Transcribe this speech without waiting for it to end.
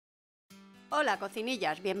Hola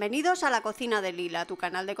cocinillas, bienvenidos a la Cocina de Lila, tu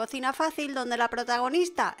canal de cocina fácil donde la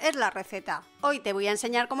protagonista es la receta. Hoy te voy a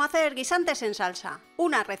enseñar cómo hacer guisantes en salsa,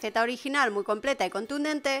 una receta original muy completa y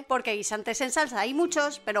contundente porque guisantes en salsa hay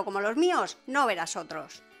muchos, pero como los míos no verás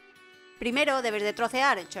otros. Primero debes de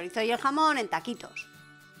trocear el chorizo y el jamón en taquitos.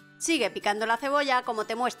 Sigue picando la cebolla como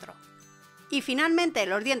te muestro. Y finalmente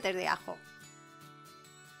los dientes de ajo.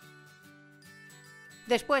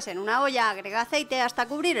 Después en una olla agrega aceite hasta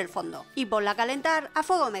cubrir el fondo y ponla a calentar a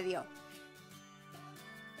fuego medio.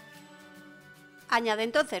 Añade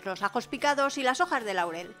entonces los ajos picados y las hojas de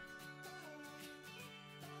laurel.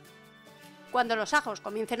 Cuando los ajos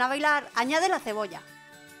comiencen a bailar, añade la cebolla.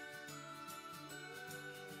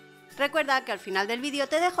 Recuerda que al final del vídeo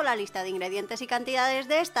te dejo la lista de ingredientes y cantidades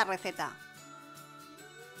de esta receta.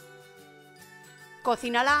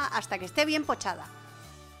 Cocínala hasta que esté bien pochada.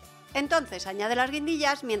 Entonces añade las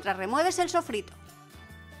guindillas mientras remueves el sofrito.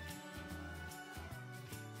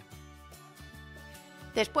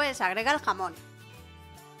 Después agrega el jamón,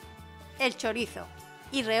 el chorizo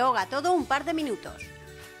y rehoga todo un par de minutos.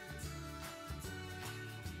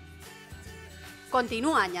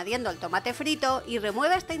 Continúa añadiendo el tomate frito y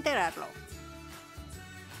remueve hasta integrarlo.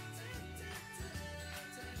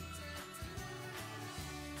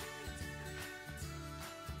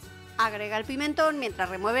 Agrega el pimentón mientras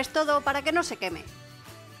remueves todo para que no se queme.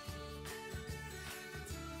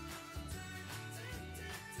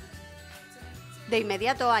 De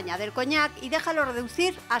inmediato añade el coñac y déjalo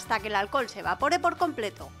reducir hasta que el alcohol se evapore por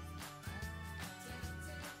completo.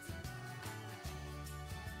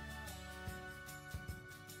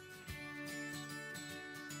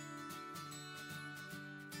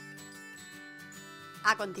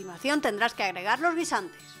 A continuación tendrás que agregar los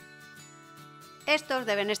guisantes. Estos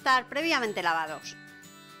deben estar previamente lavados.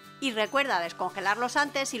 Y recuerda descongelarlos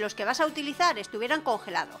antes si los que vas a utilizar estuvieran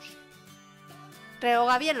congelados.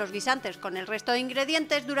 Rehoga bien los guisantes con el resto de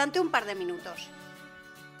ingredientes durante un par de minutos.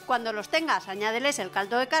 Cuando los tengas, añádeles el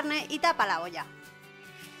caldo de carne y tapa la olla.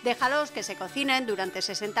 Déjalos que se cocinen durante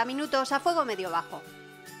 60 minutos a fuego medio bajo.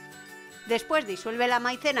 Después disuelve la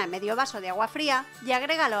maicena en medio vaso de agua fría y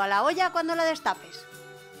agrégalo a la olla cuando la destapes.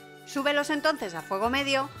 Súbelos entonces a fuego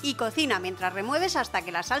medio y cocina mientras remueves hasta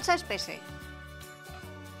que la salsa espese.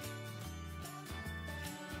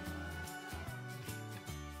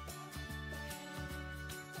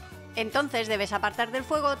 Entonces debes apartar del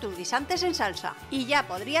fuego tus guisantes en salsa y ya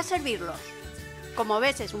podrías servirlos. Como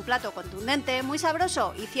ves, es un plato contundente, muy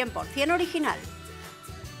sabroso y 100% original.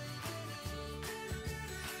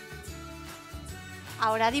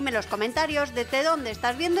 Ahora dime en los comentarios desde dónde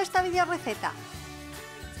estás viendo esta videoreceta.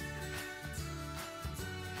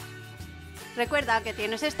 Recuerda que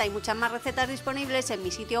tienes esta y muchas más recetas disponibles en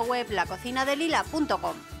mi sitio web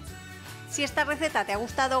lacocinadelila.com. Si esta receta te ha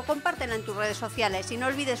gustado, compártela en tus redes sociales y no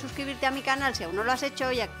olvides suscribirte a mi canal si aún no lo has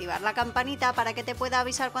hecho y activar la campanita para que te pueda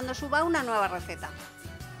avisar cuando suba una nueva receta.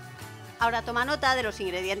 Ahora toma nota de los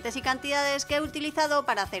ingredientes y cantidades que he utilizado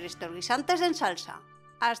para hacer estos guisantes en salsa.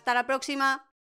 ¡Hasta la próxima!